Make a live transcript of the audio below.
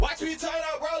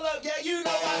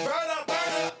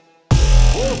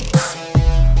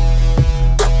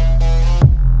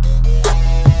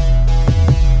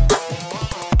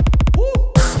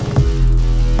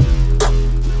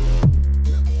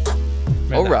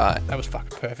right. That was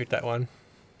fucking perfect, that one.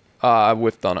 I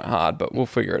whiffed on it hard, but we'll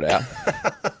figure it out.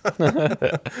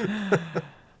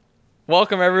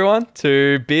 Welcome, everyone,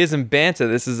 to Beers and Banter.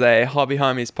 This is a Hobby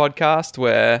Homies podcast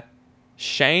where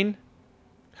Shane,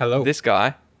 Hello. this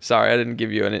guy, sorry, I didn't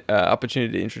give you an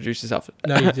opportunity to introduce yourself.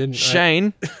 No, you didn't.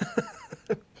 Shane.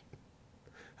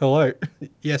 Hello.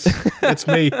 Yes, it's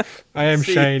me. I am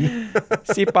Si. Shane.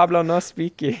 Si Pablo no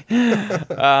speaky.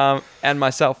 And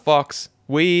myself, Fox.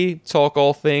 We talk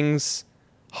all things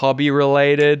hobby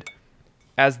related.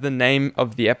 As the name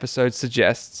of the episode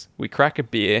suggests, we crack a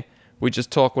beer. We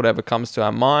just talk whatever comes to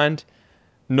our mind.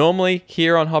 Normally,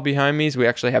 here on Hobby Homies, we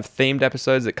actually have themed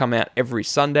episodes that come out every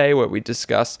Sunday where we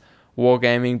discuss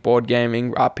wargaming, board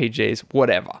gaming, RPGs,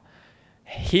 whatever.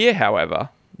 Here, however,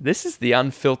 this is the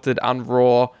unfiltered,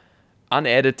 unraw,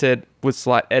 unedited, with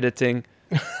slight editing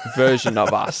version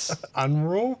of us.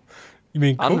 Unraw? You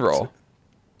mean cooked? Unraw.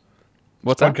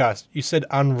 What's that? Podcast. You said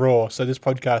unraw, so this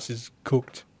podcast is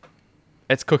cooked.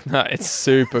 It's cooked. No, it's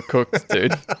super cooked,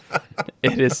 dude.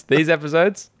 It is. These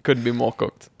episodes couldn't be more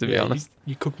cooked, to be honest.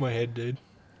 You cooked my head, dude.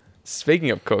 Speaking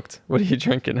of cooked, what are you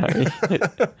drinking,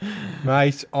 homie?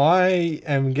 Mate, I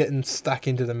am getting stuck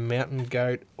into the Mountain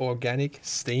Goat Organic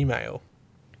Steam Ale.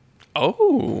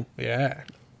 Oh. Yeah.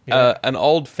 An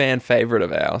old fan favorite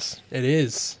of ours. It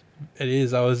is. It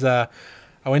is. I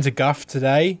went to Guff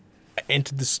today. I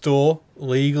entered the store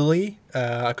legally.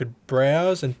 I could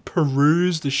browse and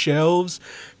peruse the shelves,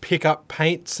 pick up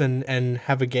paints and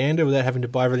have a gander without having to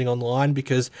buy everything online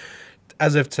because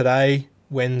as of today,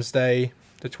 Wednesday,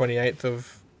 the 28th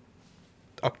of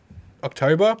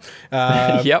October.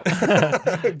 Yep.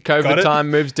 COVID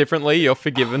time moves differently. You're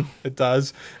forgiven. It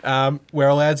does. We're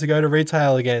allowed to go to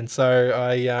retail again. So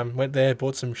I went there,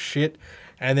 bought some shit,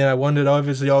 and then I wandered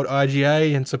over to the old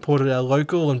IGA and supported our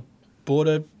local and bought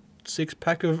a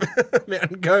 6-pack of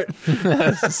Mountain Goat.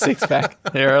 6-pack.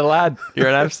 You're a lad. You're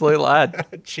an absolute lad.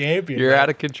 Champion. You're man. out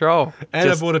of control. And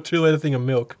I bought a 2-liter thing of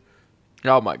milk.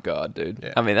 Oh my god, dude.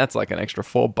 Yeah. I mean, that's like an extra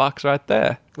 $4 right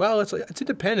there. Well, it's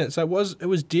independent, so it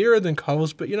was dearer than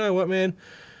Coles, but you know what, man?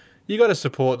 You got to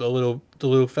support the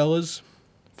little fellas.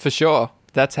 For sure.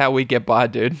 That's how we get by,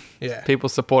 dude. Yeah. People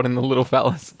supporting the little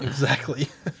fellas. Exactly.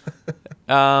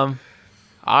 Look,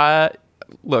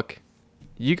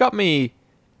 you got me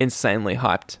insanely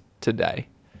hyped today.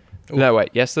 Ooh. No, wait,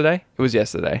 yesterday? It was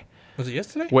yesterday. Was it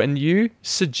yesterday? When you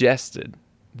suggested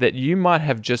that you might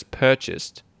have just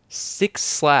purchased 6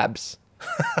 slabs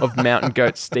of Mountain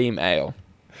Goat Steam Ale.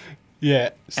 Yeah.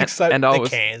 And I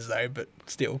was cans though, but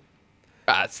still.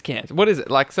 It's cans. What is it?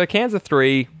 Like, so cans are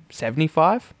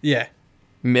 $3.75 Yeah.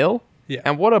 mil? Yeah.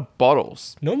 And what are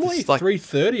bottles? Normally It's like,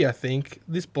 $3.30, I think.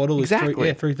 This bottle is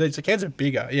Exactly. $3.30. So cans are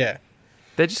bigger, yeah.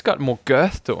 they just got more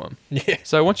girth to them. Yeah.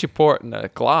 So once you pour it in a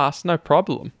glass, no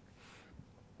problem.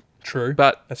 True.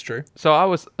 But that's true. so I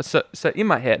was so in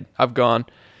my head, I've gone.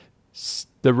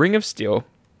 The Ring of Steel,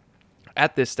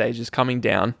 at this stage, is coming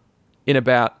down in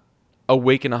about a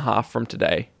week and a half from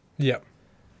today, Yep.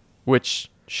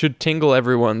 which should tingle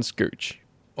everyone's gooch.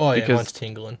 Oh yeah, Because- mine's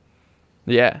tingling.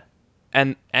 Yeah,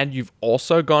 and you've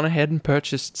also gone ahead and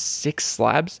purchased 6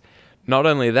 slabs. Not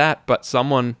only that, but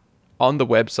someone on the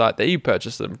website that you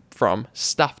purchased them from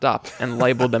stuffed up and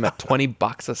labeled them at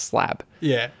 $20 a slab.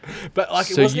 Yeah, but like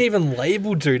So it wasn't you- even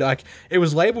labeled, dude. Like it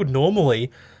was labeled normally.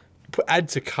 Add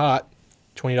to cart,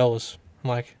 $20. I'm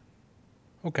like,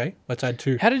 okay, let's add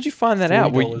 2. How did you find that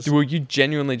out? $40. Were you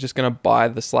genuinely just going to buy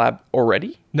the slab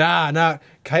already? Nah.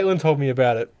 Caitlin told me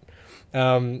about it.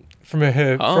 From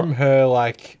her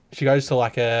like she goes to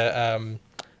like a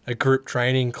group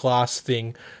training class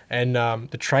thing, and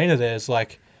the trainer there's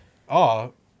like,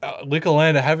 oh,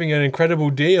 Liquorland are having an incredible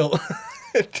deal,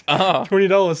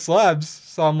 $20 slabs.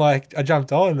 So I'm like, I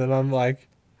jumped on and I'm like,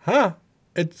 huh?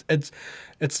 It's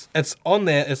on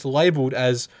there. It's labeled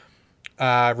as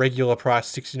regular price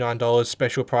 $69,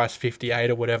 special price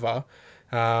 $58 or whatever,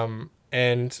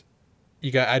 and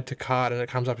you go add to cart and it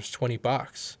comes up as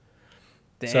 $20.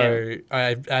 Damn. So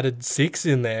I added 6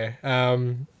 in there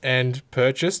and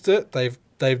purchased it. They've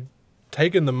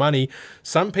taken the money.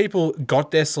 Some people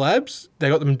got their slabs. They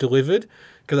got them delivered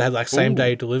because they had like same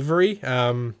day delivery.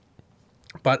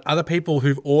 But other people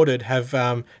who've ordered have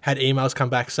had emails come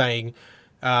back saying,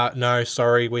 no,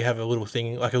 sorry, we have a little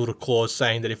thing, like a little clause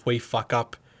saying that if we fuck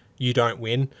up, you don't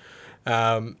win.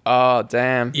 Oh,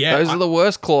 damn. Yeah, Those are the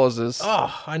worst clauses.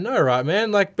 Oh, I know, right,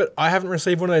 man? Like, but I haven't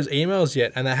received one of those emails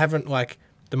yet, and they haven't, like,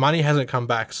 the money hasn't come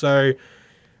back. So,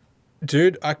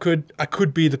 dude, I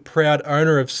could be the proud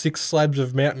owner of 6 slabs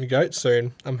of Mountain Goat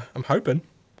soon. I'm hoping.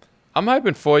 I'm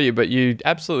hoping for you, but you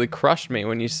absolutely crushed me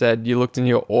when you said you looked in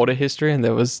your order history and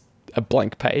there was a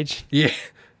blank page. Yeah.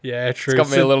 Yeah, true. It's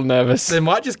got me a little nervous. They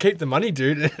might just keep the money,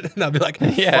 dude. And they'll be like,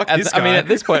 Yeah, fuck this guy. I mean, at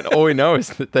this point, all we know is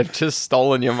that they've just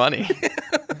stolen your money.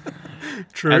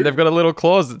 True. And they've got a little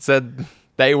clause that said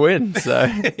they win. So,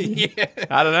 Yeah,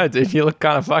 I don't know, dude. You look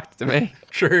kind of fucked to me.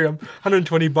 true. I'm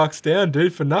 $120 down,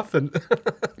 dude, for nothing.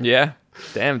 Yeah.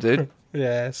 Damn, dude.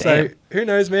 Yeah, so Damn. who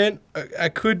knows, man?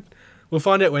 We'll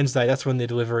find out Wednesday. That's when the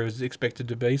delivery was expected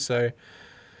to be. So,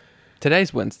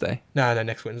 Today's Wednesday. no,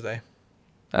 next Wednesday.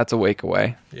 That's a week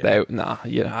away. Yeah.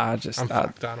 I just... I'm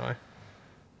fucked, aren't I?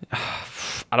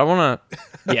 I don't want to...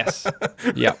 Yes.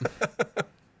 Yep.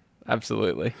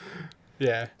 Absolutely.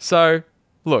 Yeah. So,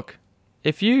 look,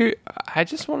 I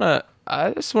just want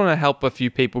to help a few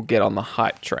people get on the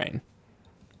hype train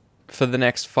for the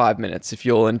next 5 minutes, if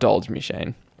you'll indulge me,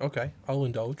 Shane. Okay, I'll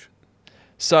indulge.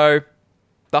 So,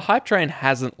 the hype train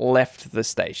hasn't left the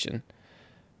station,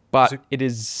 but Is it- it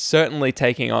is certainly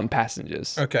taking on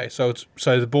passengers. Okay, so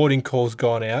the boarding call's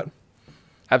gone out.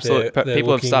 Absolutely. they're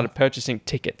People have looking- started purchasing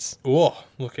tickets, Oh,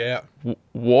 look out.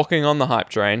 walking on the hype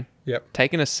train, Yep.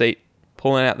 taking a seat,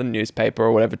 pulling out the newspaper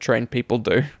or whatever train people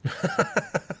do,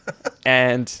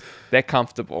 and they're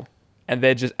comfortable, and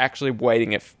they're just actually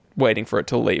waiting for it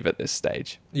to leave at this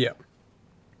stage. Yep.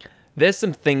 There's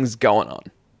some things going on,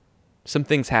 some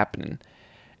things happening,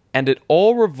 and it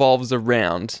all revolves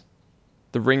around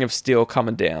the Ring of Steel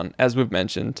coming down, as we've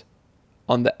mentioned,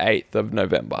 on the 8th of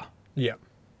November. Yep.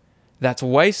 That's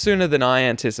way sooner than I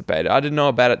anticipated. I didn't know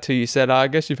about it till you said, I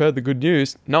guess you've heard the good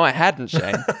news. No, I hadn't,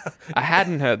 Shane. I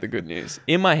hadn't heard the good news.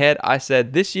 In my head, I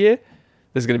said, this year,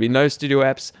 there's going to be no studio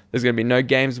apps. There's going to be no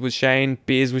games with Shane,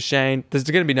 beers with Shane. There's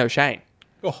going to be no Shane.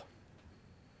 Oh,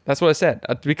 That's what I said,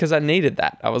 because I needed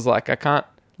that. I was like, I can't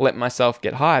let myself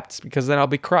get hyped because then I'll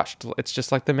be crushed. It's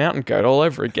just like the mountain goat all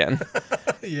over again.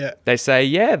 yeah. They say,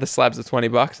 yeah, the slabs are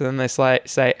 $20, and then they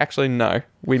say, actually, no,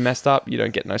 we messed up. You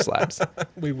don't get no slabs.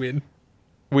 We win.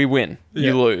 We win. Yeah.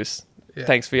 You lose. Yeah.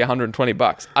 Thanks for your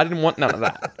 $120. I didn't want none of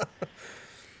that.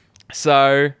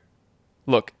 So,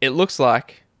 look, it looks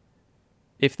like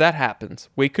if that happens,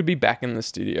 we could be back in the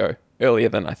studio earlier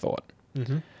than I thought.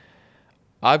 Mm-hmm.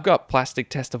 I've got plastic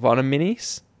Test of Honor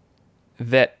minis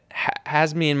that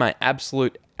has me in my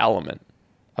absolute element.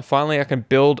 I can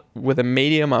build with a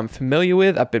medium I'm familiar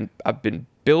with. I've been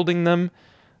building them.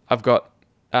 I've got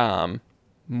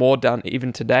more done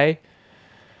even today.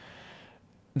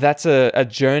 That's a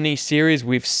journey series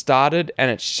we've started,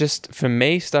 and it's just, for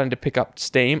me, starting to pick up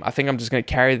steam. I think I'm just going to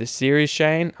carry the series,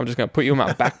 Shane. I'm just going to put you in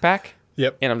my backpack,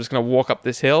 Yep. and I'm just going to walk up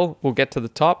this hill. We'll get to the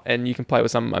top, and you can play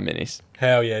with some of my minis.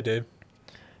 Hell yeah, dude.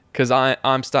 Because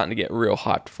I'm starting to get real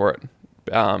hyped for it.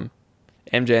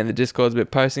 MJ in the Discord's been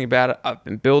posting about it. I've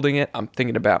been building it. I'm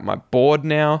thinking about my board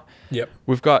now. Yep.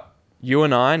 We've got you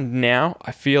and I now.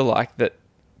 I feel like that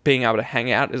being able to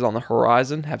hang out is on the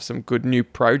horizon, have some good new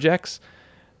projects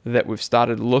that we've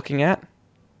started looking at.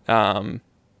 And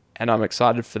I'm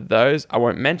excited for those. I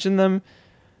won't mention them,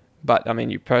 but I mean,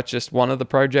 you purchased one of the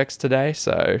projects today,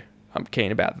 so I'm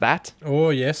keen about that.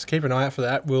 Oh yes, keep an eye out for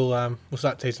that. We'll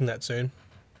start teasing that soon.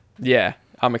 Yeah,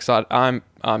 I'm excited.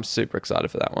 I'm super excited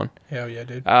for that one. Hell yeah,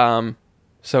 dude.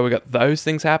 So we got those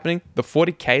things happening. The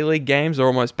 40K League games are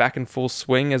almost back in full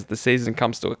swing as the season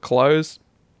comes to a close.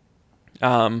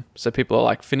 So people are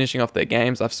like finishing off their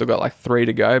games. I've still got like 3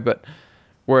 to go, but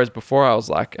whereas before I was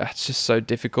like, it's just so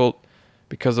difficult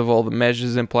because of all the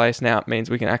measures in place. Now it means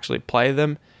we can actually play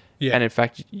them. Yeah. And in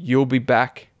fact, you'll be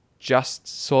back just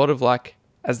sort of like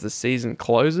as the season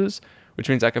closes, which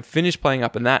means I can finish playing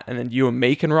up in that, and then you and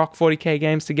me can rock 40K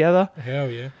games together. Hell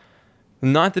yeah. The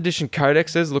 9th edition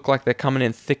codexes look like they're coming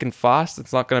in thick and fast.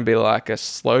 It's not going to be like a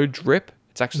slow drip.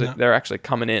 They're actually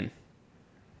coming in.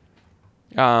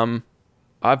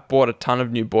 I've bought a ton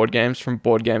of new board games from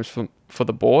Board Games for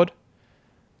the Board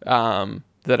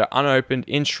that are unopened,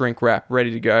 in shrink wrap,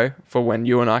 ready to go for when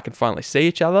you and I can finally see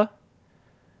each other.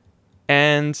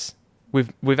 And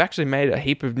we've actually made a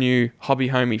heap of new hobby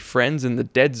homie friends in the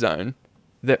Dead Zone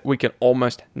that we can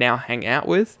almost now hang out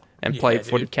with and play dude.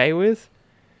 40K with.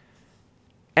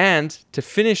 And to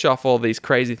finish off all these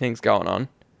crazy things going on,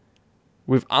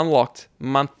 we've unlocked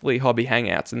monthly hobby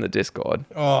hangouts in the Discord.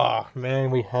 Oh man,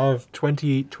 we have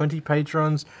 20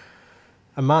 patrons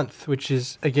a month, which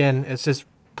is, again, it's just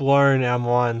blown our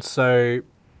minds. So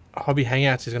hobby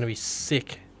hangouts is going to be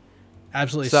sick.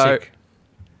 Absolutely sick.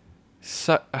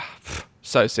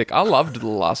 So sick. I loved the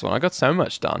last one. I got so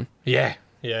much done. Yeah.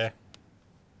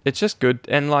 It's just good.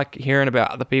 And like hearing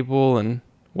about other people and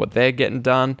what they're getting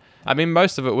done. I mean,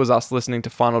 most of it was us listening to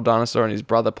Final Dinosaur and his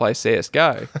brother play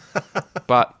CSGO.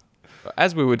 But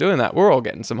as we were doing that, we're all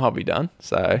getting some hobby done.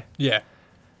 So Yeah.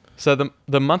 So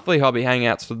the monthly hobby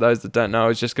hangouts, for those that don't know,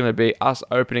 is just going to be us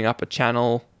opening up a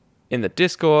channel in the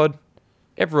Discord.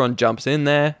 Everyone jumps in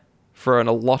there for an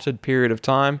allotted period of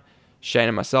time. Shane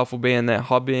and myself will be in there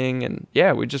hobbying, and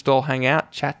yeah, we just all hang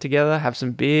out, chat together, have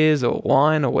some beers or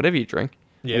wine or whatever you drink.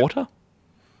 Yeah. Water.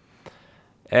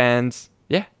 And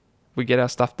yeah, we get our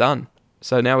stuff done.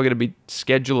 So now we're going to be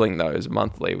scheduling those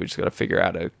monthly. We just got to figure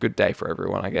out a good day for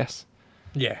everyone, I guess.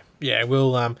 Yeah,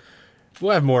 we'll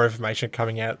have more information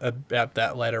coming out about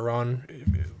that later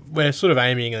on. We're sort of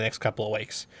aiming in the next couple of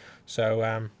weeks,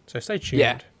 so stay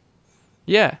tuned.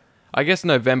 Yeah. I guess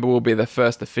November will be the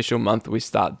first official month we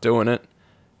start doing it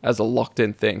as a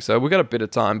locked-in thing. So we've got a bit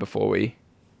of time before we...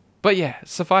 But yeah,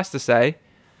 suffice to say,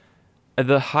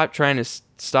 the hype train has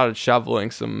started shoveling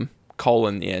some coal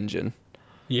in the engine.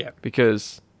 Yeah.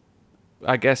 Because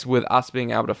I guess with us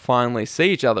being able to finally see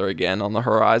each other again on the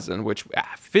horizon, which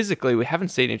physically we haven't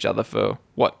seen each other for...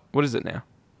 What is it now?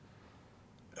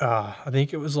 I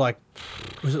think it was like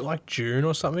June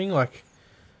or something? Like...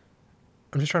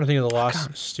 I'm just trying to think of the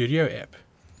last studio ep.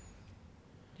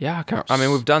 Yeah, I can't... I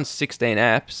mean, we've done 16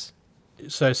 apps.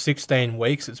 So 16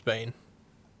 weeks it's been.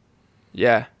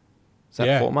 Yeah. Is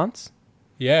that 4 months?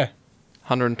 Yeah.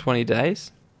 120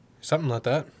 days? Something like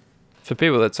that. For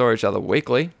people that saw each other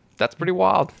weekly, that's pretty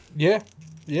wild. Yeah.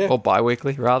 Or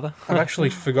bi-weekly, rather. I've actually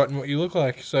forgotten what you look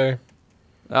like, so...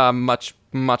 Much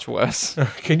worse.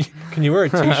 Can you wear a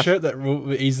t-shirt that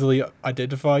will easily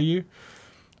identify you?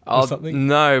 Or something?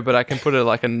 No, but I can put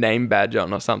a name badge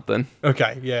on or something.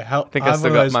 Okay, yeah. I think I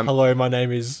still got my... Hello, my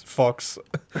name is Fox.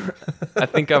 I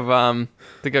think I've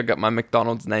got my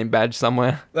McDonald's name badge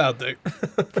somewhere. That'll do.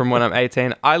 From when I'm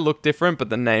 18. I look different, but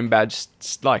the name badge,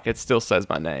 it still says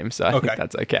my name, so I think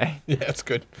that's okay. Yeah, that's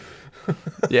good.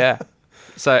 Yeah.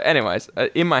 So anyways,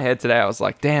 in my head today, I was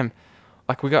like, damn,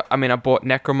 I bought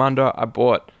Necromunda, I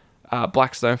bought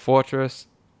Blackstone Fortress,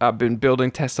 I've been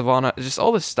building Test of Honor, just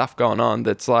all this stuff going on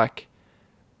that's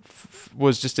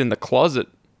was just in the closet,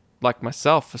 like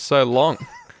myself, for so long.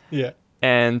 Yeah.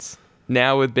 And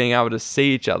now with being able to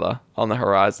see each other on the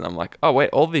horizon, I'm like, oh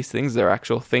wait, all these things are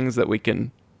actual things that we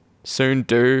can soon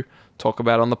do, talk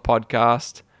about on the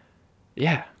podcast.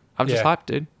 Yeah. I'm just hyped,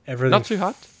 dude. Everything's not too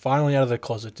hyped. Finally out of the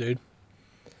closet, dude.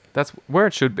 That's where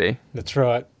it should be. That's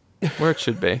right. Where it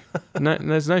should be. No,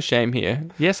 there's no shame here.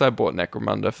 Yes, I bought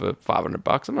Necromunda for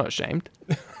 $500. I'm not ashamed.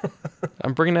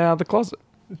 I'm bringing it out of the closet.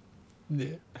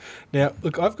 Yeah. Now,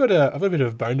 look, I've got a bit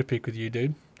of a bone to pick with you,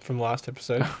 dude, from last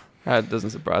episode. That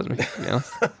doesn't surprise me, to be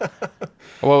honest.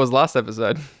 What was last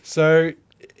episode? So,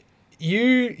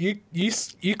 you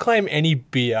claim any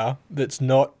beer that's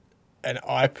not an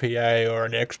IPA or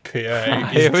an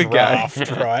XPA is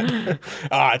draft, right?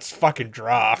 It's fucking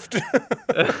draft.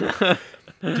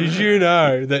 Did you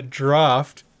know that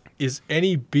draft is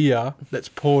any beer that's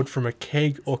poured from a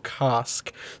keg or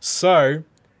cask? So,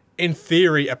 in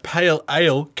theory, a pale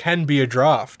ale can be a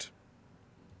draft.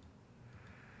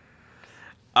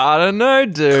 I don't know,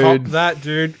 dude. Cop that,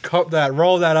 dude. Cop that.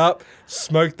 Roll that up.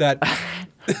 Smoke that.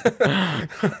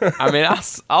 I mean,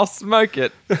 I'll smoke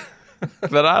it,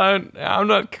 but I'm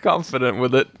not confident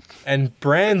with it. And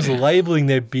brands labeling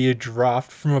their beer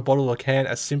draft from a bottle or can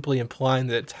are simply implying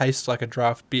that it tastes like a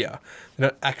draft beer. They're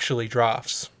not actually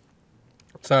drafts.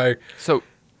 So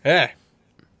yeah.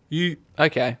 You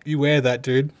wear that,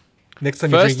 dude. Next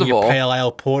time you're drinking a pale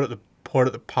ale poured at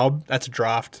the pub, that's a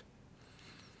draft.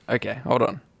 Okay, hold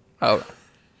on.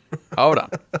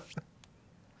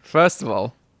 First of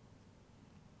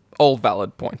all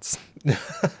valid points.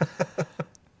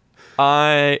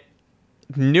 I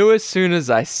knew as soon as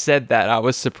I said that, I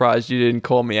was surprised you didn't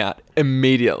call me out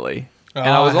immediately. And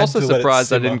I was also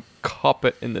surprised I didn't cop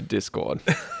it in the Discord.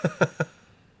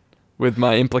 With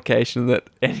my implication that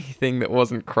anything that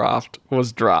wasn't craft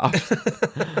was draft.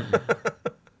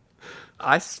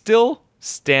 I still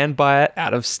stand by it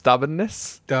out of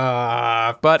stubbornness.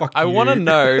 But I want to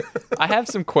know, I have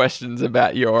some questions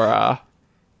about your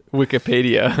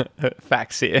Wikipedia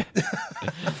facts here.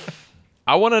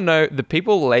 I want to know the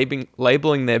people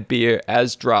labeling their beer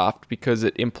as draft because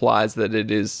it implies that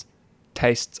it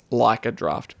tastes like a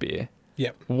draft beer.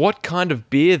 Yep. What kind of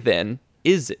beer then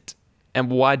is it?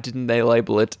 And why didn't they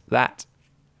label it that?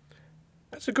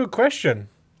 That's a good question.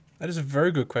 That is a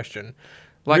very good question.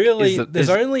 Like, really, there's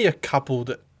only a couple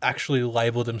that actually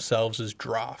label themselves as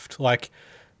draft. Like,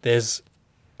 there's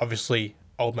obviously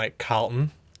old mate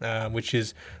Carlton, which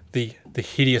is the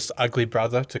hideous, ugly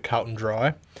brother to Carlton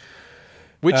Dry.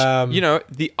 Which,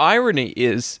 the irony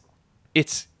is,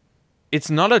 it's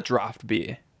not a draft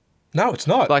beer. No, it's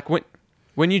not. Like,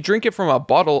 when you drink it from a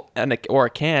bottle or a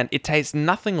can, it tastes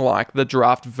nothing like the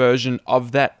draft version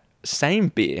of that same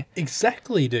beer.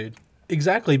 Exactly, dude.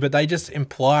 Exactly, but they just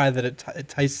imply that it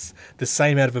tastes the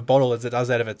same out of a bottle as it does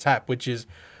out of a tap, which is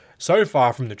so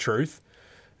far from the truth.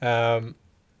 And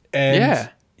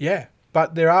yeah,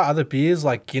 but there are other beers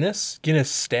like Guinness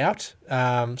Stout.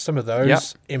 Some of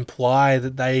those imply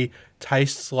that they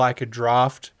taste like a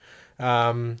draft.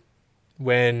 It's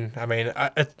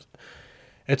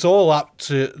all up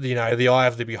to the eye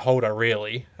of the beholder,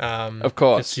 really. Of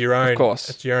course, it's your own. Of course,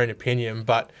 it's your own opinion,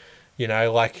 but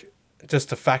like just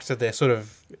the fact that they're sort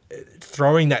of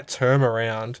throwing that term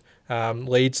around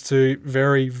leads to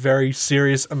very, very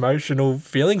serious emotional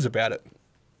feelings about it.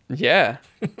 Yeah.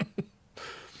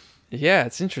 Yeah,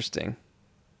 it's interesting.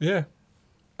 Yeah.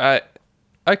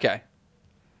 Okay.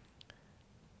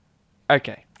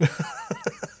 Okay.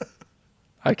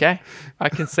 I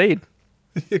concede.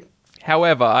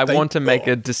 However, I want to make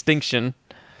a distinction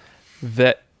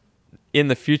that in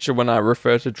the future when I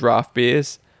refer to draft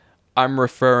beers, I'm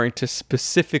referring to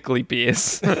specifically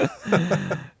beers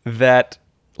that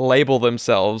label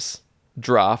themselves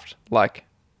draft. Like,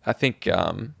 I think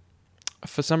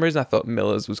for some reason I thought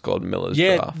Miller's was called Miller's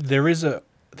Draft. Yeah, there is a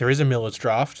Miller's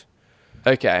Draft.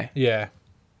 Okay. Yeah.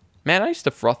 Man, I used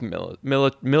to froth Miller.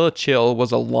 Miller Chill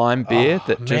was a lime beer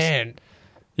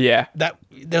Yeah. There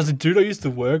was a dude I used to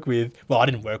work with. Well, I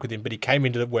didn't work with him, but he came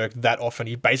into work that often.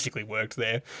 He basically worked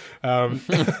there.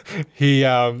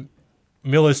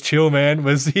 Miller's Chill, man,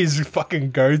 was his fucking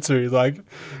go-to. Like,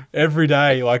 every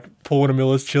day, like, pulling a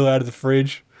Miller's Chill out of the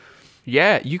fridge.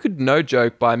 Yeah, you could, no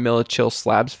joke, buy Miller Chill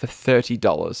slabs for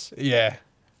 $30. Yeah.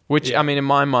 Which, I mean, in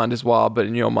my mind is wild, but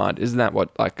in your mind, isn't that what,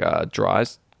 like,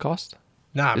 dries cost?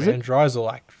 Nah, is man, dries are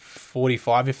like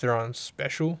 $45 if they're on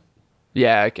special.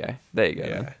 Yeah, okay. There you go.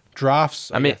 Yeah. Then. Drafts,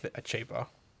 are cheaper.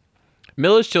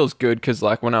 Miller's Chill's good because,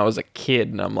 like, when I was a kid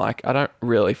and I'm like, I don't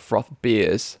really froth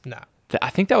beers. Nah. I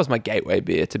think that was my gateway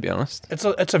beer, to be honest.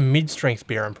 It's a mid-strength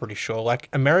beer, I'm pretty sure. Like,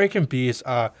 American beers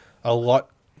are a lot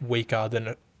weaker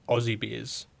than Aussie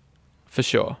beers. For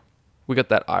sure. We got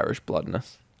that Irish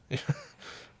bloodness.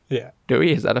 Yeah. Do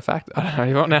we? Is that a fact? I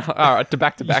don't know now. All right, to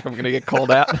back, I'm going to get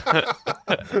called out.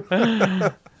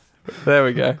 There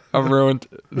we go. I'm ruined.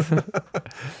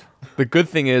 The good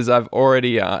thing is I've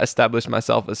already established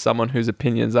myself as someone whose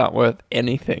opinions aren't worth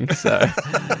anything. So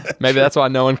maybe that's why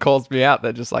no one calls me out.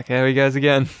 They're just like, here he goes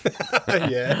again.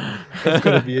 Yeah. That's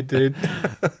got to be a dude.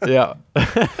 Yeah.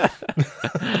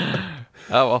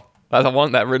 Oh, well. I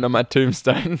want that written on my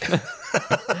tombstone.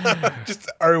 Just,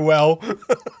 oh well.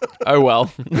 Oh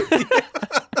well.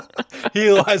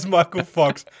 Here lies Michael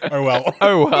Fox. Oh well.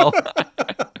 Oh well.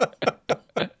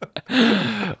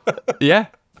 Yeah,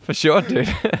 for sure,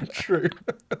 dude. True.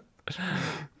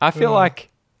 I feel like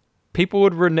people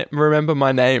would remember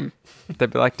my name. They'd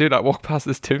be like, dude, I walked past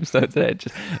this tombstone today.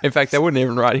 In fact, they wouldn't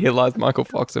even write, here lies Michael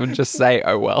Fox. They would just say,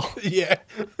 oh well. Yeah.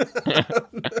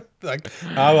 Like,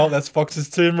 well, that's Fox's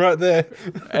tomb right there.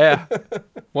 Yeah.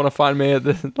 Want to find me at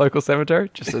the local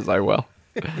cemetery? Just says, oh well.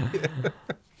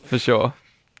 For sure.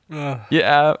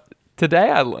 Yeah.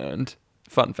 Today I learned,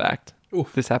 fun fact,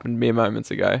 this happened to me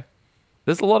moments ago.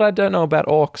 There's a lot I don't know about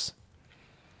orcs.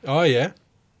 Oh, yeah?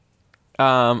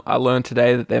 I learned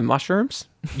today that they're mushrooms.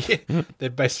 Yeah,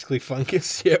 they're basically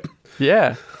fungus, yep.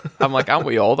 Yeah. I'm like, aren't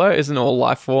we all, though? Isn't all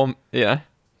life form, a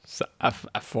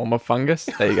form of fungus?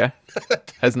 There you go.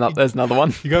 There's another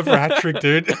one. You're going for a hat trick,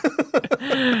 dude.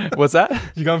 What's that?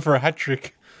 You're going for a hat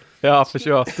trick. Yeah, for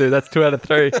sure. Dude, that's 2 out of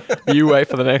 3. You wait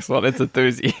for the next one. It's a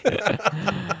doozy.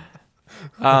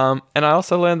 And I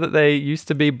also learned that they used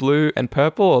to be blue and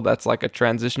purple, or that's like a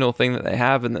transitional thing that they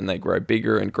have, and then they grow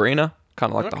bigger and greener,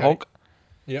 kind of like the Hulk.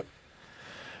 Yep.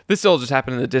 This all just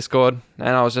happened in the Discord, and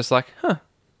I was just like, huh.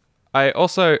 I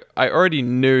already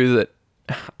knew that...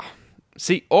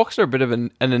 See, orcs are a bit of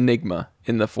an enigma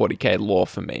in the 40k lore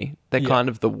for me. They're kind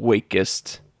of the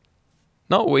weakest...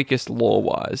 Not weakest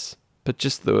lore-wise, but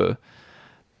just they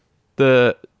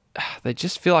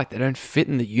just feel like they don't fit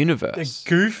in the universe.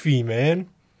 They're goofy, man.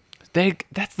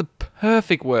 That's the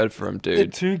perfect word for them, dude. They're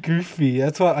too goofy.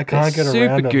 That's why I can't get around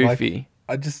them. Super goofy.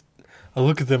 Like, I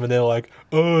look at them and they're like,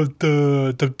 oh,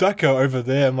 the Deco over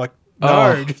there. I'm like,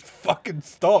 no, just fucking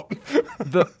stop.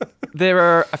 There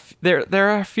are a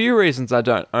few reasons I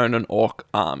don't own an orc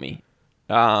army.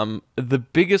 The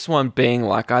biggest one being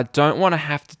like I don't want to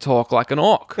have to talk like an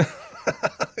orc,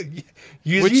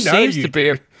 which seems to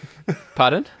be a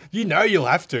pardon. You know you'll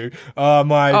have to.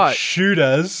 My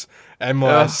shooters and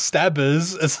my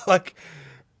stabbers. It's like,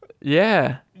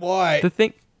 yeah. Why? The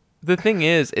thing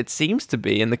is, it seems to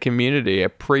be in the community a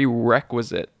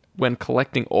prerequisite when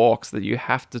collecting orcs that you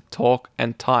have to talk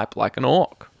and type like an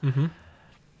orc. Mm-hmm.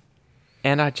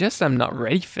 And I just am not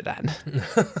ready for that.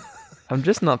 I'm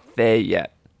just not there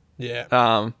yet.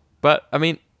 Yeah. But I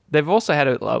mean, they've also had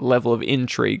a level of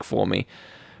intrigue for me.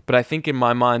 But I think in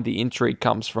my mind, the intrigue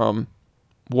comes from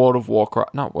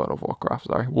Warcraft 3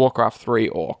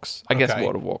 orcs. I guess Okay.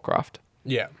 World of Warcraft.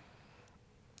 Yeah.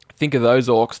 Think of those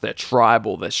orcs. They're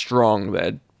tribal. They're strong.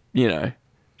 They're, they're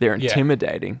Yeah.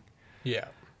 intimidating. Yeah.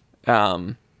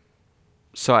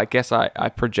 So I guess I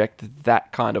projected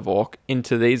that kind of orc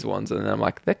into these ones. And I'm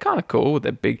like, they're kind of cool.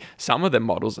 They're big. Some of their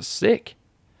models are sick.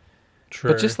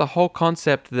 True. But just the whole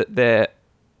concept that their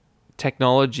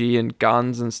technology and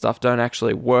guns and stuff don't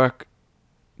actually work.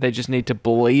 They just need to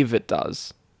believe it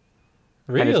does.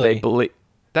 Really? And if they believe,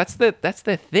 that's their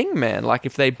thing, man. Like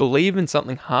if they believe in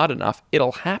something hard enough,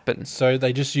 it'll happen. So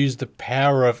they just use the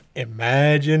power of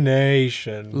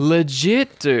imagination.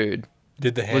 Legit, dude.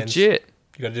 Did the hands. Legit.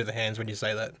 You gotta do the hands when you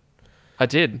say that. I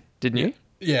did. Didn't you?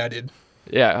 Yeah, I did.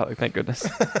 Yeah. Oh, thank goodness.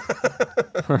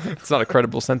 It's not a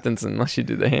credible sentence unless you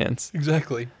do the hands.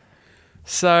 Exactly.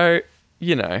 So,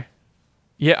 yeah,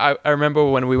 I remember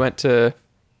when we went to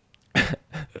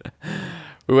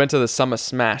the Summer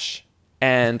Smash,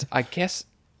 and I guess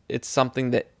it's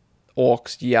something that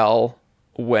orcs yell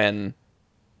when,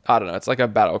 I don't know, it's like a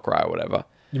battle cry or whatever.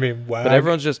 You mean wow? But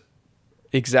everyone's just,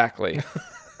 exactly.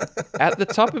 At the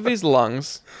top of his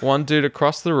lungs, one dude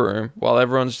across the room, while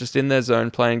everyone's just in their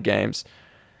zone playing games.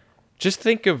 Just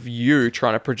think of you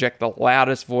trying to project the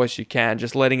loudest voice you can,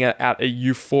 just letting out a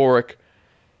euphoric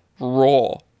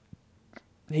roar.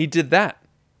 He did that.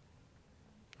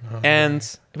 And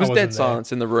it was dead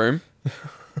silence in the room.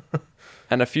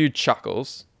 And a few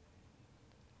chuckles.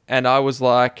 And I was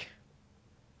like,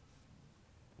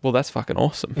 well, that's fucking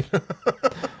awesome.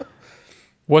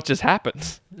 What just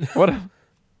happened?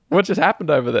 What just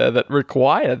happened over there that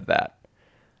required that?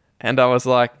 And I was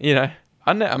like,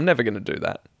 I'm never going to do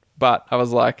that. But I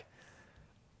was like,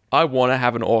 I want to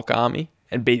have an orc army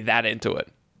and be that into it.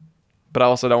 But I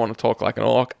also don't want to talk like an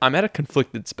orc. I'm at a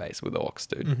conflicted space with orcs,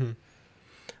 dude. Mm-hmm.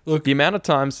 Look, the amount of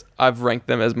times I've ranked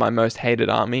them as my most hated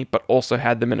army, but also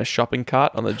had them in a shopping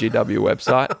cart on the GW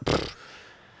website.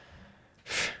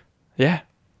 Yeah.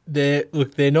 they're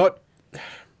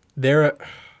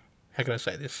how can I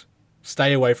say this?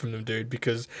 Stay away from them, dude,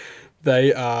 because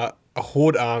they are a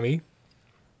horde army.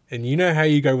 And you know how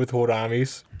you go with horde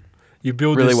armies. You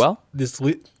build really this, well.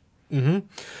 You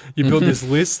build this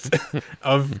list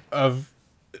of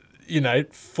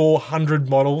 400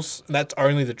 models. And that's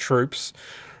only the troops.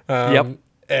 Yep.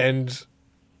 And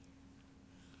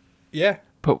yeah.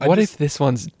 But what if this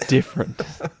one's different?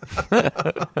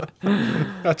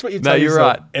 That's what you tell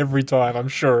yourself right. every time. I'm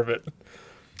sure of it.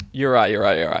 You're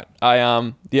right.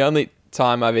 I the only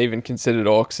time I've even considered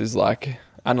orcs is like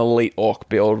an elite orc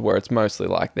build where it's mostly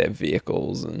like their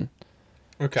vehicles and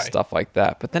stuff like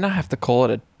that. But then I have to call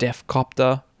it a death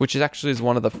copter, which is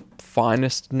one of the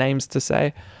finest names to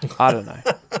say. I don't know.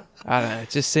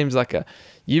 It just seems like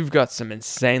you've got some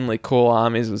insanely cool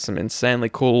armies with some insanely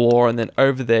cool lore, and then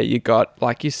over there you got,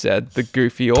 like you said, the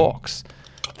goofy orcs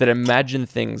that imagine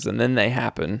things and then they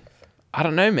happen. I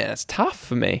don't know, man. It's tough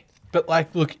for me. But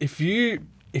like, look, if you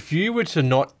were to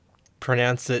not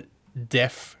pronounce it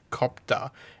death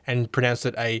copter and pronounce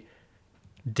it a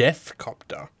death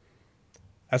copter,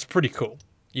 that's pretty cool.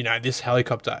 This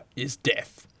helicopter is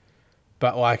death.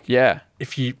 But like, yeah,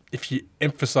 if you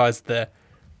emphasize the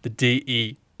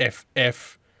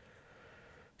DEFF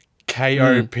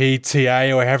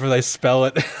KOPTA or however they spell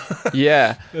it.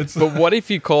 Yeah. But what if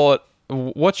you call it,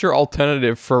 what's your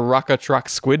alternative for Rucker Truck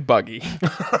Squid Buggy?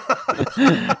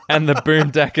 And the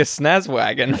Boomdecker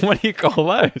Snazwagon? What do you call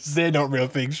those? They're not real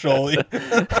things, surely.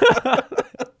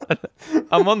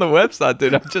 I'm on the website,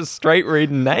 dude. I'm just straight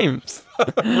reading names.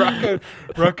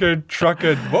 Rucker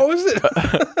Trucker, what was it?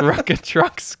 Rucker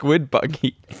Truck Squid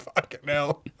Buggy. Fucking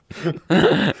hell.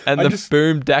 And the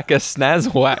Boomdecker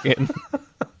Snazwagon.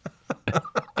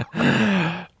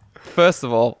 First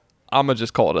of all, I'm going to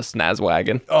just call it a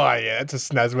Snazwagon. Oh, yeah, it's a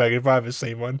Snazwagon if I've ever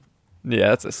seen one. Yeah,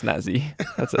 that's a snazzy.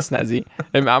 That's a snazzy.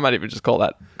 I might even just call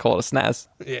it a snaz.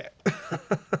 Yeah.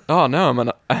 Oh, no,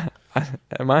 am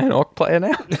I an orc player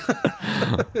now?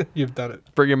 You've done it.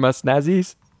 Bring in my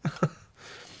snazzies.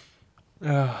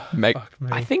 Oh, fuck me.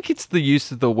 I think it's the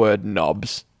use of the word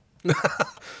knobs.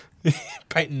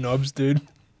 Painting knobs, dude.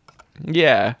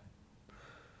 Yeah.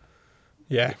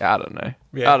 Yeah. I don't know.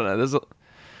 Yeah. I don't know. There's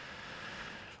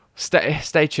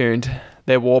Stay tuned.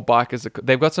 Their war bikers,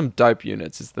 they've got some dope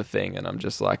units is the thing, and I'm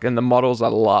just like, and the models I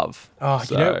love. Oh,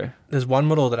 so. There's one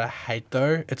model that I hate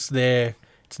though. It's their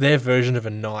version of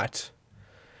a knight.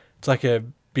 It's like a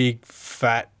big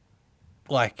fat,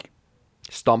 like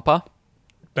Stomper?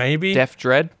 maybe. Def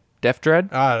Dread?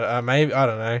 Maybe, I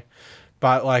don't know.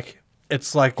 But, like,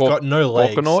 it's, like, Gork- got no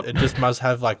legs. Gorkanaut? It just must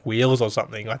have, like, wheels or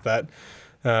something like that.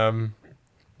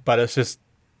 But it's just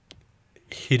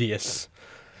hideous.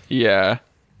 Yeah.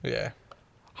 Yeah.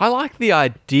 I like the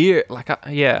idea. Like,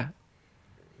 yeah.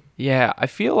 Yeah, I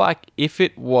feel like if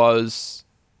it was,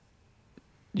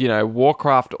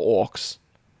 Warcraft orcs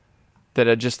that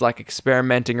are just, like,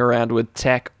 experimenting around with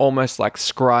tech, almost like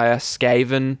Scryer,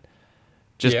 Skaven,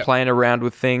 just playing around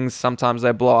with things. Sometimes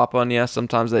they blow up on you,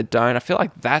 sometimes they don't. I feel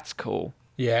like that's cool.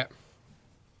 Yeah.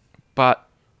 But,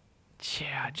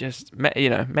 yeah,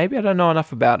 maybe I don't know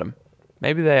enough about them.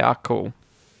 Maybe they are cool.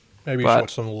 Maybe you should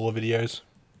watch some lore videos.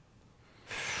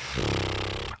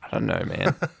 I don't know,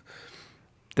 man.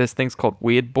 There's things called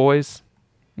Weird Boys,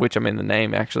 which, the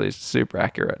name actually is super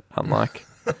accurate, unlike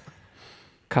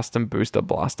Custom Booster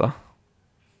Blaster.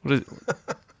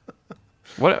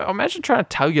 Imagine trying to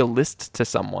tell your list to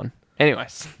someone.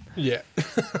 Anyways. Yeah.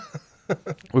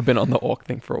 We've been on the orc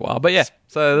thing for a while. But yeah,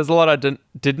 so there's a lot I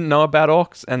didn't know about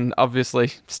orcs, and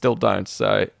obviously still don't.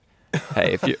 So,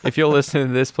 hey, if you're listening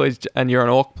to this, please, and you're an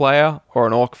orc player or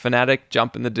an orc fanatic,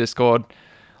 jump in the Discord.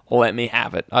 Let me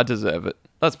have it. I deserve it.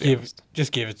 Let's be honest.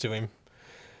 Just give it to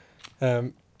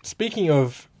him. Speaking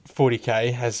of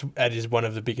 40k, as that is one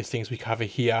of the biggest things we cover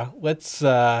here, let's...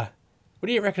 what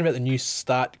do you reckon about the new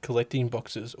Start collecting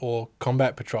boxes or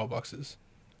Combat Patrol boxes?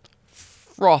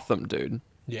 Froth them, dude.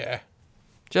 Yeah.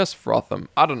 Just froth them.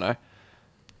 I don't know.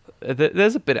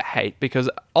 There's a bit of hate because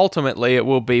ultimately it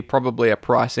will be probably a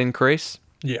price increase.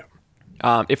 Yeah.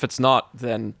 If it's not,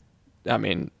 then,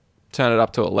 turn it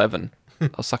up to 11.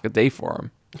 I'll suck a D for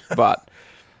them. But...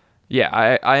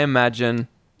 yeah, I imagine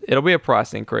it'll be a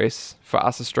price increase for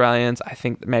us Australians. I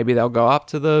think that maybe they'll go up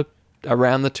to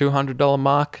around the $200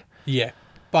 mark. Yeah,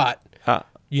 but,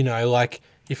 like,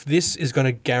 if this is going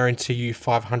to guarantee you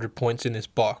 500 points in this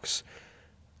box,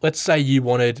 let's say you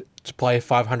wanted to play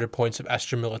 500 points of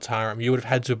Astra Militarum, you would have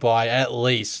had to buy at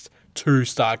least 2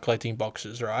 Start collecting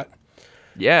boxes, right?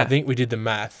 Yeah. I think we did the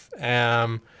math.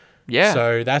 Yeah.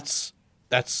 So that's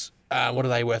what are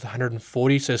they worth?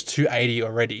 140. So it's 280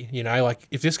 already. Like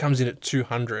if this comes in at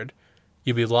 200,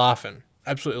 you'll be laughing,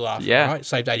 absolutely laughing. Yeah. Right,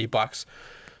 saved $80.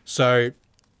 So,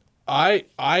 I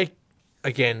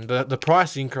again the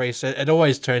price increase it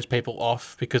always turns people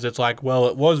off because it's like, well,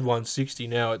 it was 160,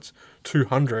 now it's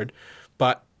 200,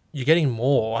 but you're getting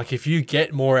more. Like if you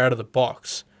get more out of the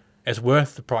box, it's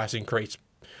worth the price increase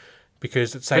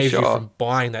because it saves you from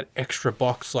buying that extra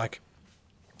box. Like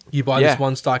you buy this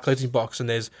one Start collecting box and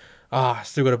there's I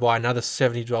still got to buy another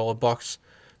 $70 box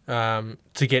to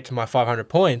get to my 500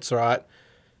 points, right?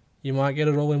 You might get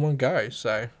it all in one go.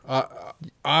 So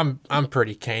I'm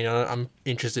pretty keen on it. I'm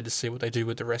interested to see what they do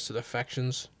with the rest of the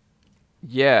factions.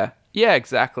 Yeah,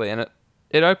 exactly. And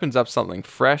it opens up something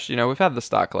fresh. We've had the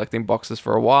Start collecting boxes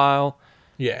for a while.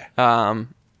 Yeah.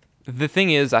 The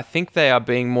thing is, I think they are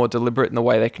being more deliberate in the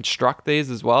way they construct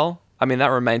these as well. That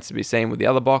remains to be seen with the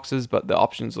other boxes, but the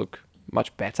options look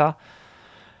much better.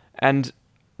 And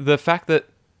the fact that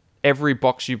every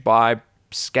box you buy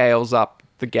scales up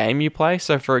the game you play.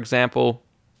 So, for example,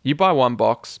 you buy one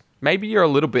box, maybe you're a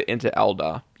little bit into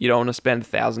Eldar. You don't want to spend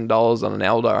 $1,000 on an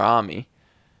Eldar army.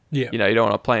 Yeah. You don't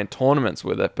want to play in tournaments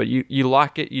with it, but you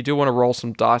like it. You do want to roll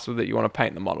some dice with it. You want to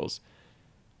paint the models.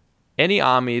 Any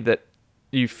army that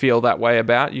you feel that way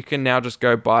about, you can now just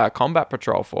go buy a Combat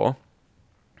Patrol for.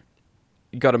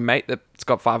 You got a mate that's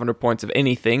got 500 points of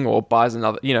anything or buys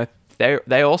another,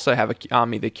 They also have an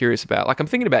army they're curious about. Like, I'm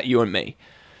thinking about you and me.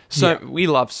 So we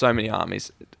love so many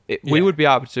armies. We would be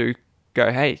able to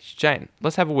go, hey, Shane,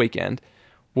 let's have a weekend.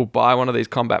 We'll buy one of these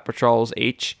Combat Patrols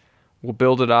each. We'll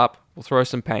build it up. We'll throw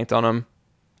some paint on them.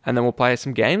 And then we'll play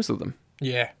some games with them.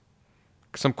 Yeah.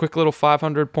 Some quick little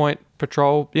 500-point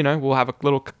patrol. We'll have a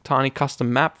little tiny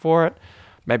custom map for it.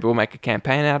 Maybe we'll make a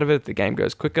campaign out of it if the game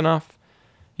goes quick enough.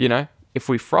 If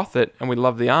we froth it and we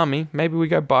love the army, maybe we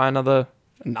go buy another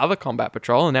Combat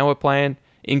Patrol, and now we're playing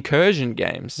incursion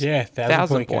games. Yeah,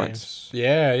 1,000 points. Games.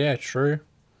 Yeah, true.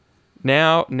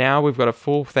 Now we've got a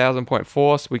full 1,000-point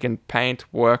force we can paint,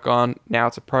 work on. Now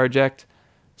it's a project.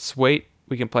 Sweet.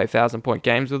 We can play 1,000-point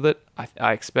games with it.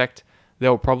 I expect there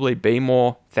will probably be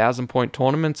more 1,000-point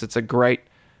tournaments. It's a great...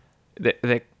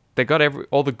 They got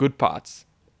all the good parts.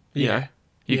 Yeah.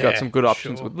 You've got some good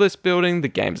options with list building. The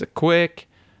games are quick.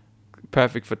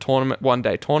 Perfect for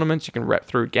one-day tournaments. You can rep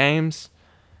through games.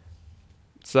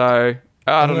 So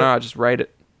I don't know. I just rate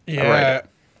it. Yeah,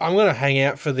 I'm gonna hang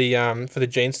out for the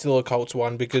Genestealer Cults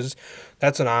one because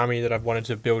that's an army that I've wanted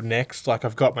to build next. Like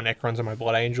I've got my Necrons and my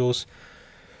Blood Angels.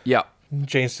 Yeah.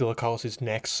 Genestealer Cults is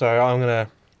next, so I'm gonna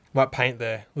Might paint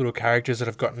the little characters that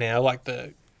I've got now, like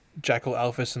the Jackal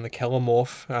Alphys and the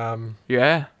Kellamorph,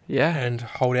 Yeah, yeah, and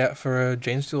hold out for a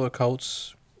Genestealer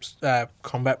Colts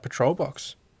combat patrol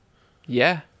box.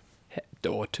 yeah.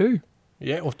 Or two.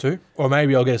 Yeah, or two. Or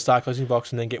maybe I'll get a Star Collecting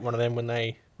box and then get one of them when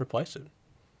they replace it.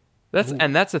 That's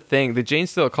the thing. The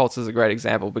Genestealer Colts is a great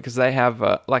example because they have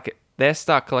like their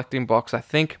Start Collecting box. I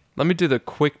think. Let me do the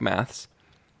quick maths.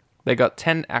 They got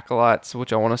 10 acolytes,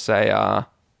 which I want to say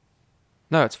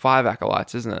no, it's 5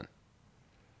 acolytes, isn't it?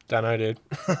 Don't know, dude.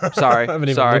 Sorry, I haven't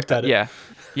even sorry. looked at it. Yeah,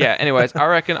 yeah. Anyways, I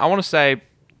reckon I want to say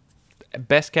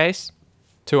best case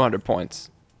 200 points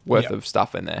worth Yep. of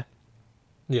stuff in there.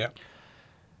 Yeah.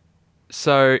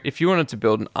 So if you wanted to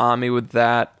build an army with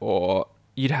that, or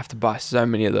you'd have to buy so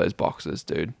many of those boxes,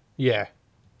 dude. Yeah.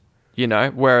 You know,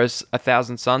 whereas a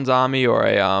Thousand Suns army or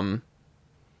a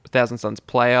Thousand Suns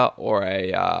player or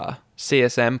a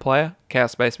CSM player,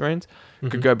 Chaos Space Marines,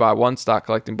 could go buy one Start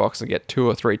Collecting box and get 2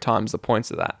 or 3 times the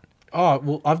points of that. Oh,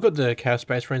 well, I've got the Chaos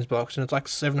Space Marines box and it's like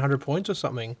 700 points or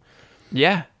something.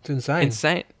 Yeah, It's insane.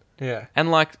 insane. Yeah. And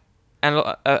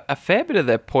a fair bit of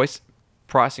their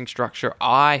pricing structure,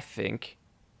 I think,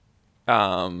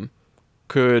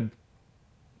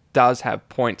 does have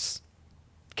points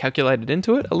calculated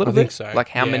into it a little I bit. think so, Like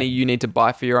how yeah. many you need to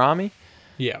buy for your army.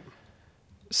 Yeah.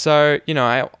 So, you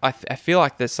know, I feel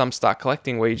like there's some Start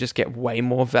Collecting where you just get way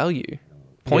more value,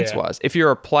 points-wise. If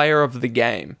you're a player of the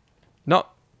game,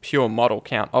 not pure model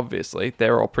count, obviously.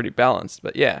 They're all pretty balanced,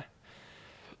 but yeah.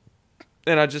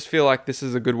 And I just feel like this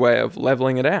is a good way of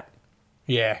leveling it out.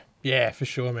 Yeah. Yeah, for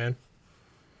sure, man.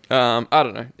 I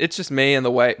don't know. It's just me and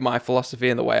the way my philosophy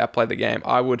and the way I play the game.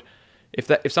 I would,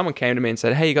 if someone came to me and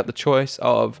said, "Hey, you got the choice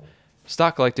of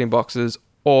Start Collecting boxes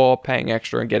or paying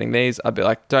extra and getting these," I'd be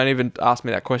like, "Don't even ask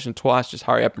me that question twice. Just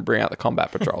hurry up and bring out the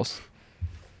combat patrols."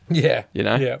 Yeah. You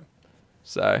know? Yeah.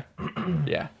 So,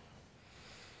 yeah,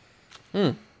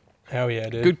 Hell yeah,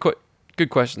 dude. good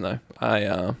question though.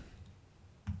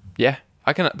 Yeah,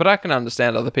 I can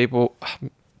understand other people.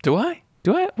 Do I?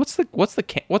 What's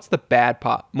the bad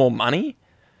part? More money?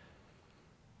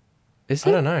 Is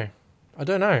it? I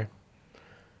don't know.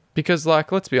 Because,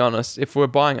 like, let's be honest, if we're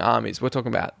buying armies, we're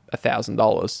talking about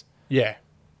 $1,000. Yeah.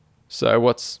 So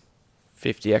what's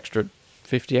 $50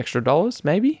 extra dollars,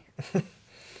 maybe?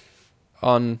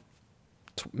 On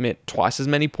twice as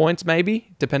many points,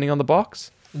 maybe, depending on the box.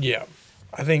 Yeah.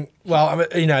 I think, well, I mean,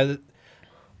 you know,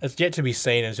 it's yet to be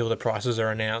seen until the prices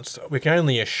are announced. We can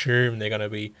only assume they're going to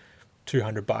be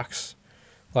 $200.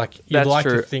 Like, you'd That's like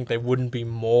true. to think they wouldn't be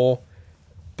more,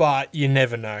 but you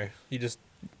never know. You just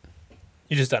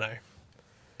don't know.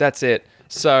 That's it.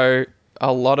 So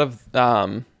a lot of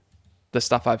the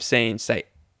stuff I've seen say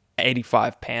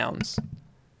 £85.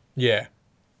 Yeah.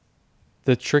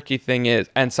 The tricky thing is,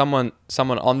 and someone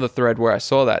on the thread where I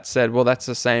saw that said, well, that's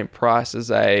the same price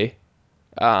as a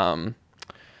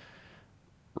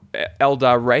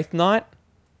Eldar Wraith Knight,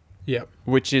 Yep.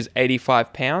 which is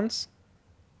 £85.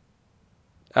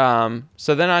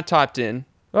 So then I typed in,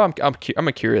 well, I'm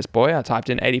a curious boy. I typed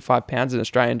in £85 in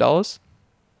Australian dollars,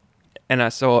 and I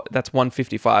saw that's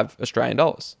 155 Australian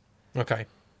dollars. Okay.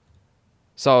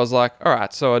 So I was like, all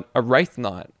right, so a Wraith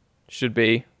Knight should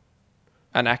be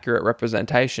an accurate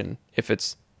representation. If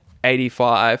it's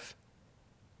 85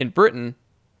 in Britain,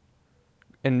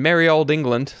 in merry old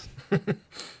England,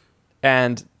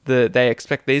 and they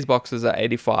expect these boxes at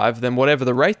 85, then whatever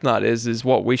the Wraith Knight is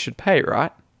what we should pay,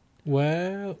 right?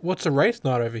 Well, what's a Wraith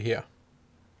Knight over here?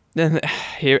 Then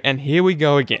here we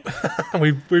go again.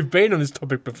 We've been on this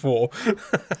topic before.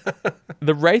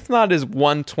 The Wraith Knight is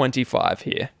 125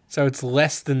 here. So it's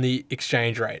less than the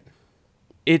exchange rate.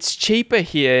 It's cheaper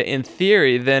here in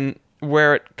theory than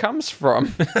where it comes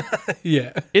from.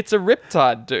 Yeah. It's a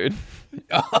Riptide, dude.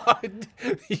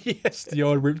 Yes, the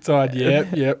old Riptide.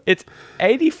 Yep. It's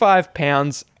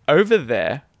 £85 over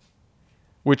there,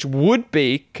 which would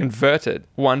be converted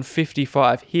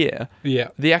 155 here. Yeah.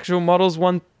 The actual model's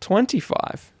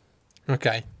 125.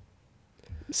 Okay.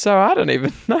 So I don't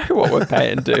even know what we're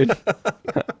paying, dude.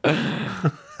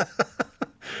 I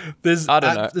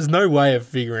don't know. There's no way of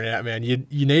figuring it out, man.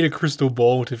 You need a crystal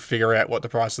ball to figure out what the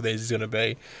price of these is going to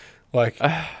be. Like,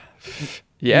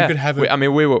 Yeah. You could have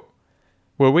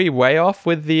were we way off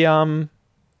with the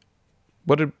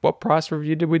what price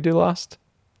review did we do last?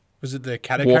 was it the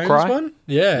Catacombs Warcry? one?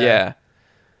 Yeah. Yeah.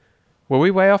 Were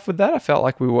we way off with that? I felt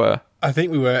like we were. I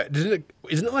think we were. Isn't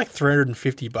it like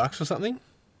 $350 or something?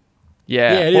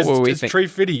 Yeah. Yeah, it what is. were we It's thinking? Tree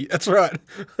Fitty. That's right.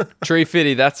 Tree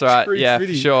Fitty, that's right. Tree Yeah,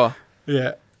 Fitty. for sure.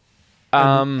 Yeah.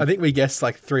 I think we guessed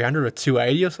like 300 or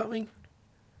 280 or something.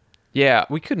 Yeah,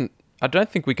 we couldn't. I don't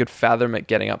think we could fathom it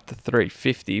getting up to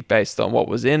 350 based on what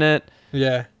was in it.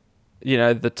 Yeah. You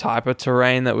know, the type of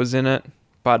terrain that was in it.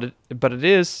 But it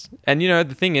is. And, you know,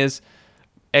 the thing is,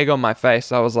 egg on my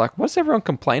face, I was like, what's everyone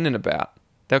complaining about?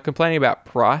 They were complaining about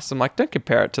price. I'm like, don't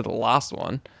compare it to the last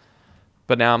one.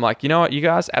 But now I'm like, you know what, you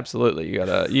guys, absolutely,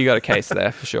 you got a case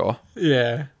there for sure.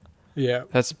 Yeah. Yeah.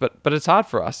 But it's hard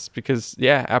for us because,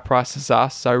 yeah, our prices are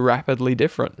so rapidly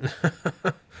different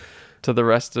to the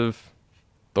rest of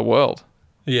the world.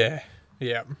 Yeah.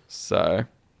 Yeah. So,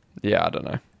 yeah, I don't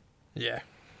know. Yeah.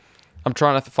 I'm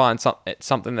trying to find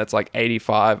something that's like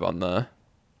 85 on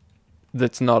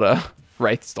that's not a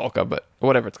Wraith Stalker, but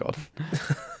whatever it's called.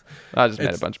 I just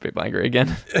made a bunch of people angry again.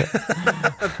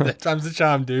 That time's the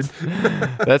charm, dude.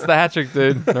 That's the hat trick,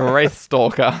 dude. The Wraith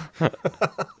Stalker.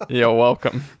 You're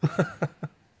welcome.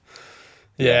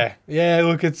 Yeah. Yeah,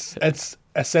 look, it's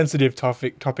a sensitive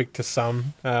topic to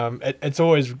some. It's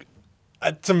always...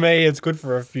 to me, it's good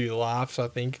for a few laughs, I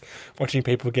think, watching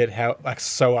people get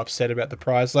so upset about the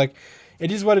price. Like,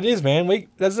 it is what it is, man.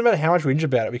 It doesn't matter how much we whinge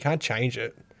about it. We can't change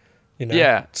it. You know?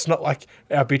 Yeah. It's not like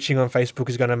our bitching on Facebook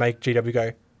is going to make GW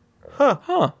go,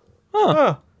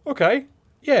 okay,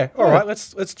 yeah, all right,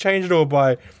 let's change it all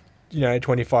by,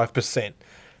 25%.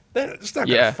 Then it's not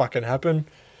going to fucking happen.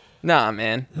 Nah,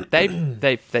 man.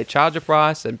 They charge a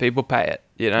price and people pay it,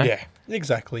 you know? Yeah,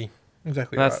 exactly.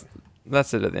 Exactly right.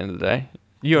 That's it at the end of the day.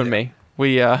 You and me,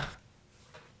 we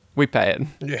pay it.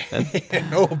 Yeah.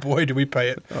 Oh boy, do we pay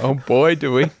it. Oh boy,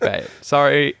 do we pay it.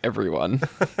 Sorry, everyone.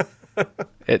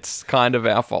 It's kind of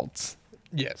our faults.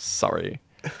 Yes. Sorry.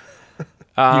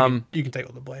 You can take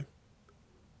all the blame.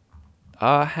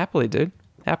 Happily, dude.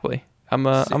 Happily. I'm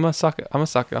a sucker. I'm a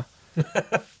sucker.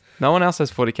 No one else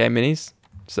has 40k minis,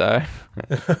 so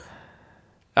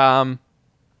I'm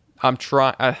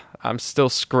still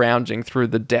scrounging through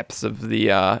the depths of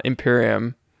the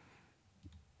Imperium.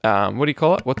 What do you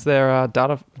call it? What's their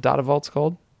data vaults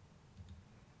called?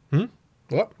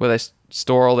 What? Where they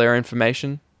store all their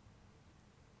information.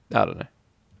 I don't know.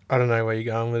 I don't know where you're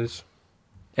going with this.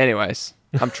 Anyways,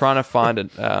 I'm trying to find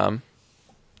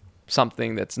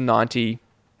something that's £90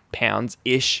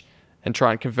 ish, and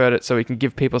try and convert it so we can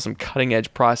give people some cutting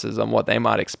edge prices on what they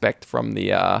might expect from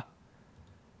the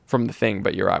thing.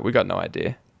 But you're right, we got no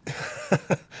idea.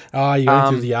 Oh, you're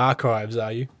going through the archives,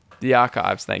 are you? The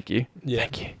archives, thank you. Yeah.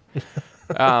 Thank you.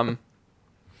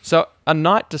 So a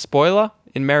night to spoiler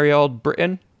in merry old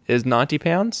Britain is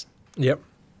 £90. Yep.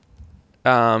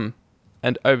 And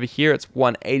over here it's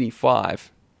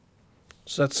 185.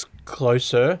 So that's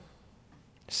closer.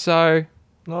 So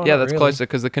No, yeah, not that's really. closer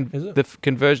because the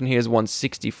conversion here is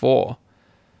 164.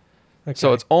 Okay.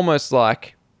 So it's almost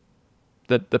like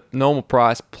the normal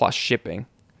price plus shipping.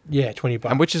 Yeah, $20.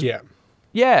 And which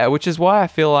is why I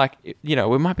feel like,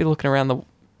 we might be looking around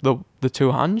the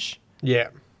 200. Yeah.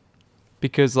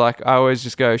 Because like I always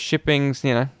just go shipping's,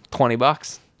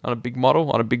 $20 on a big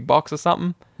model, on a big box or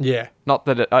something. Yeah. Not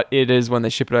that it is when they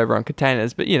ship it over on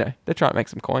containers, but they try and make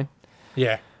some coin.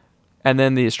 Yeah. And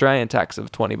then the Australian tax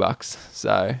of $20.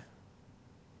 So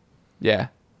yeah,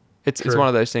 it's one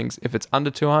of those things. If it's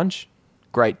under 200,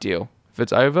 great deal. If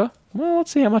it's over, well,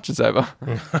 let's see how much it's over.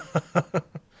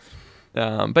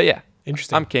 But yeah,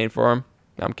 interesting. I'm keen for him.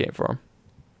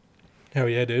 Hell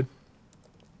yeah, dude.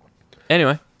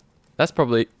 Anyway, that's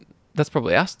probably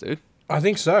us, dude. I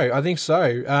think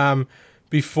so.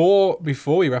 Before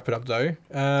we wrap it up though,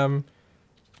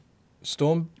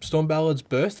 Storm Ballard's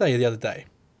birthday the other day.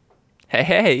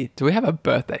 Hey, do we have a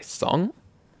birthday song?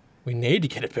 We need to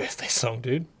get a birthday song,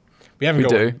 dude. We haven't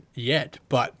got one yet,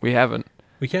 but we haven't.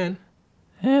 We can.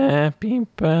 Happy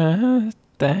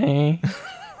birthday,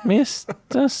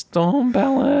 Mr. Storm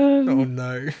Ballard. Oh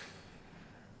no.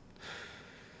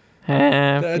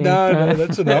 Happy no,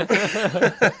 that's enough.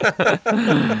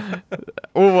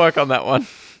 We'll work on that one.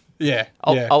 Yeah.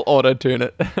 I'll auto-tune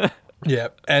it. Yeah.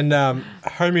 And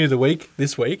homie of the week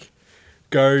this week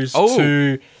goes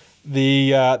to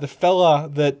the fella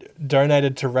that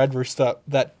donated to Rad Rooster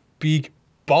that big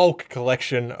bulk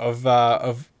collection of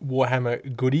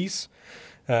Warhammer goodies,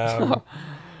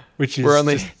 which is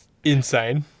just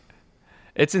insane.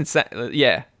 It's insane.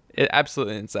 Yeah,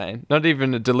 absolutely insane. Not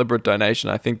even a deliberate donation.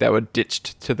 I think they were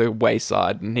ditched to the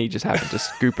wayside and he just happened to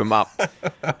scoop them up.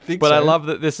 I love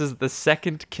that this is the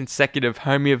second consecutive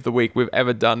Homie of the Week we've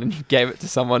ever done and you gave it to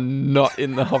someone not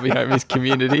in the Hobby Homies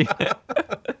community.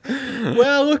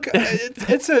 Well, look,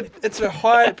 it's a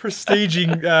high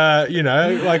prestiging,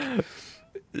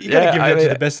 You gotta Yeah, give I that mean-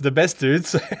 to the best of the best,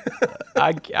 dudes.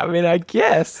 I mean, I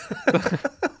guess.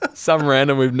 Some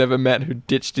random we've never met who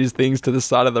ditched his things to the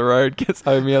side of the road gets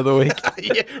homie of the week.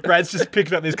 Yeah, Rad's just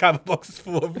picking up these cardboard boxes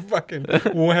full of fucking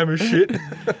Warhammer shit.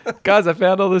 Guys, I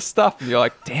found all this stuff. And you're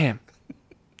like, damn,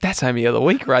 that's homie of the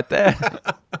week right there.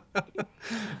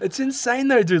 It's insane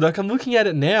though, dude. Like I'm looking at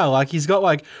it now. Like he's got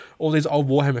like all these old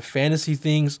Warhammer fantasy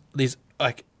things, these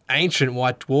like ancient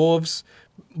white dwarves,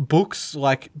 books,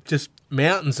 like just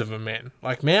mountains of them, man.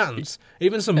 Like mountains.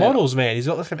 Even some models, man. He's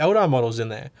got like some Eldar models in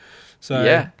there. So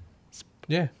Yeah.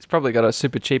 yeah. He's probably got a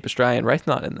super cheap Australian Wraith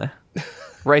Knight in there.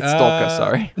 Wraith Stalker,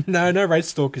 sorry. No Wraith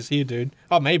Stalkers here, dude.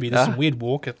 Oh, maybe there's Ah. some weird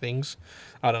Walker things.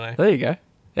 I don't know. There you go.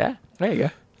 Yeah, there you go.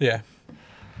 Yeah.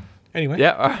 Anyway.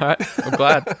 Yeah, all right. I'm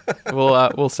glad.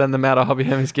 We'll send them out a Hobby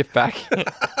Homies gift back.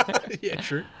 Yeah,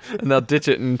 true. And they'll ditch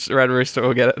it and Red Rooster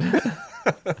will get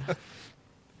it.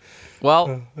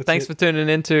 Well, That's thanks it. for tuning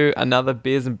into another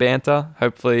Beers and Banter.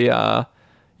 Hopefully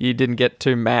you didn't get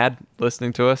too mad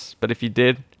listening to us, but if you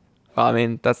did, well, I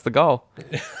mean, that's the goal.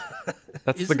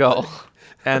 That's Is the it goal.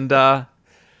 And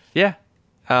yeah.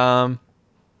 I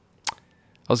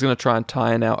was going to try and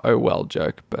tie in our oh well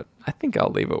joke, but I think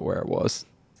I'll leave it where it was.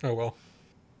 Oh well.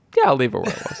 Yeah, I'll leave it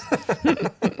where it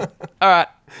was. All right.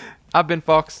 I've been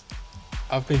Fox.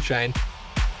 I've been Shane.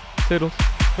 Toodles.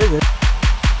 Hooroo.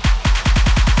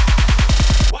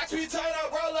 Watch me turn